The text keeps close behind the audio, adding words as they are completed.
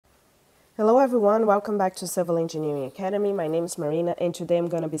Hello everyone, welcome back to Civil Engineering Academy. My name is Marina and today I'm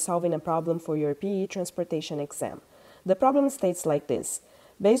going to be solving a problem for your PE transportation exam. The problem states like this.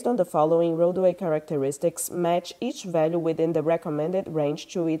 Based on the following roadway characteristics, match each value within the recommended range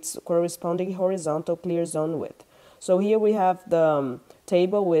to its corresponding horizontal clear zone width. So here we have the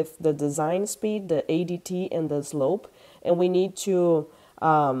table with the design speed, the ADT and the slope, and we need to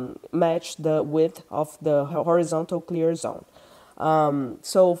match the width of the horizontal clear zone.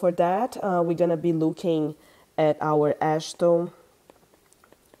 So for that, we're going to be looking at our Ashton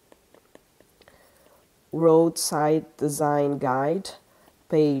Roadside Design Guide,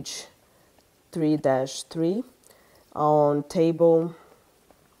 page 3-3, on table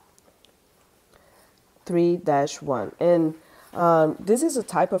 3-1. And this is a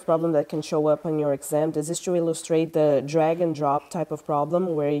type of problem that can show up on your exam. This is to illustrate the drag and drop type of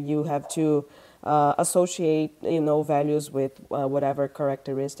problem where you have to associate, values with whatever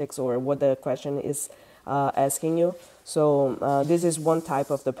characteristics or what the question is asking you. So this is one type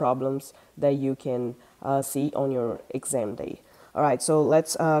of the problems that you can see on your exam day. All right, so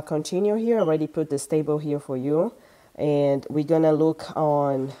let's continue here. I already put this table here for you, and we're gonna look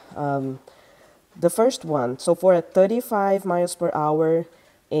on the first one. So for a 35 miles per hour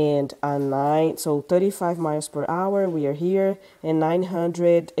and a 35 miles per hour, we are here, and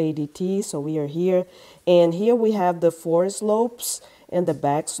 900 ADT, so we are here. And here we have the foreslopes and the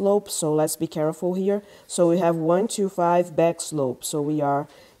back slope, so let's be careful here. So we have 1 to 5 back slope, so we are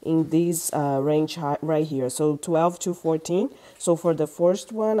in this range right here. So 12 to 14. So for the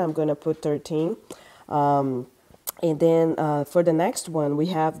first one, I'm gonna put 13. And then for the next one, we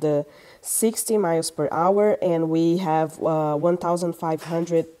have the 60 miles per hour and we have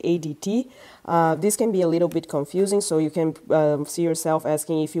 1,500 ADT. This can be a little bit confusing, so you can see yourself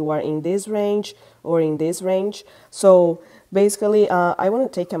asking if you are in this range or in this range. So basically, I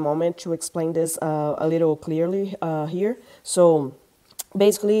want to take a moment to explain this a little clearly here. So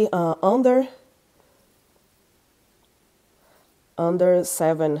basically, under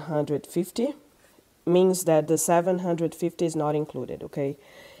 750 means that the 750 is not included, okay?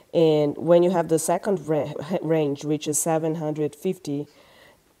 And when you have the second range, which is 750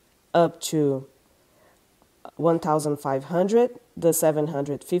 up to 1,500, the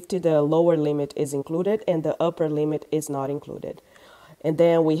 750, the lower limit is included and the upper limit is not included. And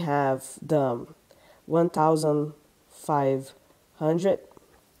then we have the 1,500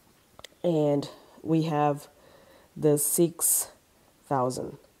 and we have the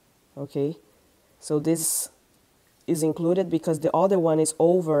 6,000, okay? So this is included because the other one is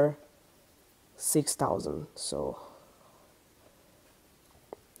over 6,000. So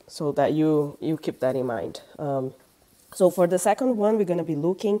that you keep that in mind. So for the second one, we're going to be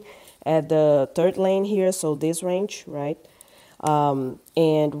looking at the third lane here. So this range, right?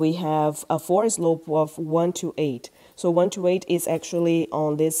 And we have a foreslope of 1 to 8. So 1 to 8 is actually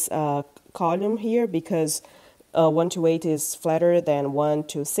on this column here because 1 to 8 is flatter than 1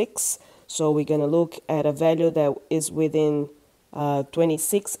 to 6. So we're going to look at a value that is within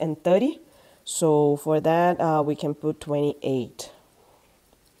 26 and 30. So for that, we can put 28.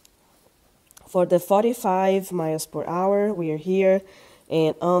 For the 45 miles per hour, we are here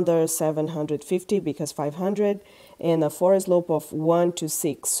and under 750 because 500, and a foreslope of 1 to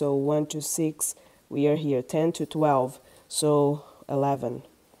 6. So 1 to 6, we are here, 10 to 12, so 11.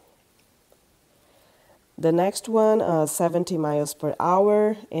 The next one, 70 miles per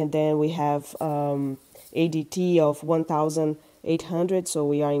hour, and then we have ADT of 1,800, so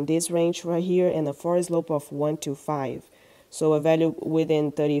we are in this range right here, and a foreslope of 1 to 5. So a value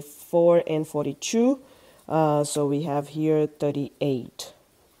within 34 and 42, so we have here 38.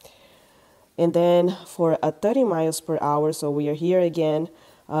 And then for a 30 miles per hour, so we are here again,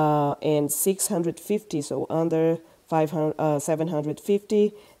 and 650, so under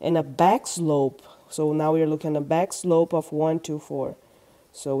 750, and a back slope. So now we are looking at a back slope of 1 to 4.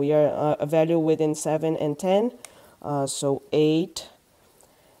 So we are a value within 7 and 10, so 8.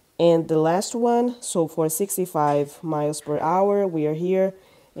 And the last one, so for 65 miles per hour, we are here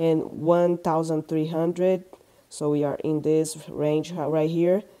in 1,300. So we are in this range right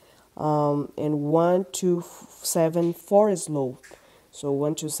here. And 1 to 7 foreslope. So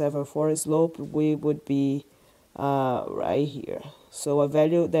 1 to 7 foreslope, we would be right here. So a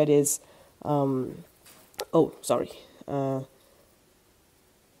value that is no,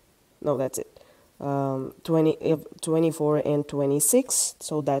 that's it. 24 and 26,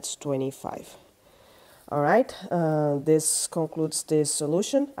 so that's 25. All right, this concludes this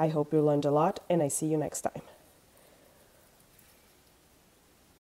solution. I hope you learned a lot, and I see you next time.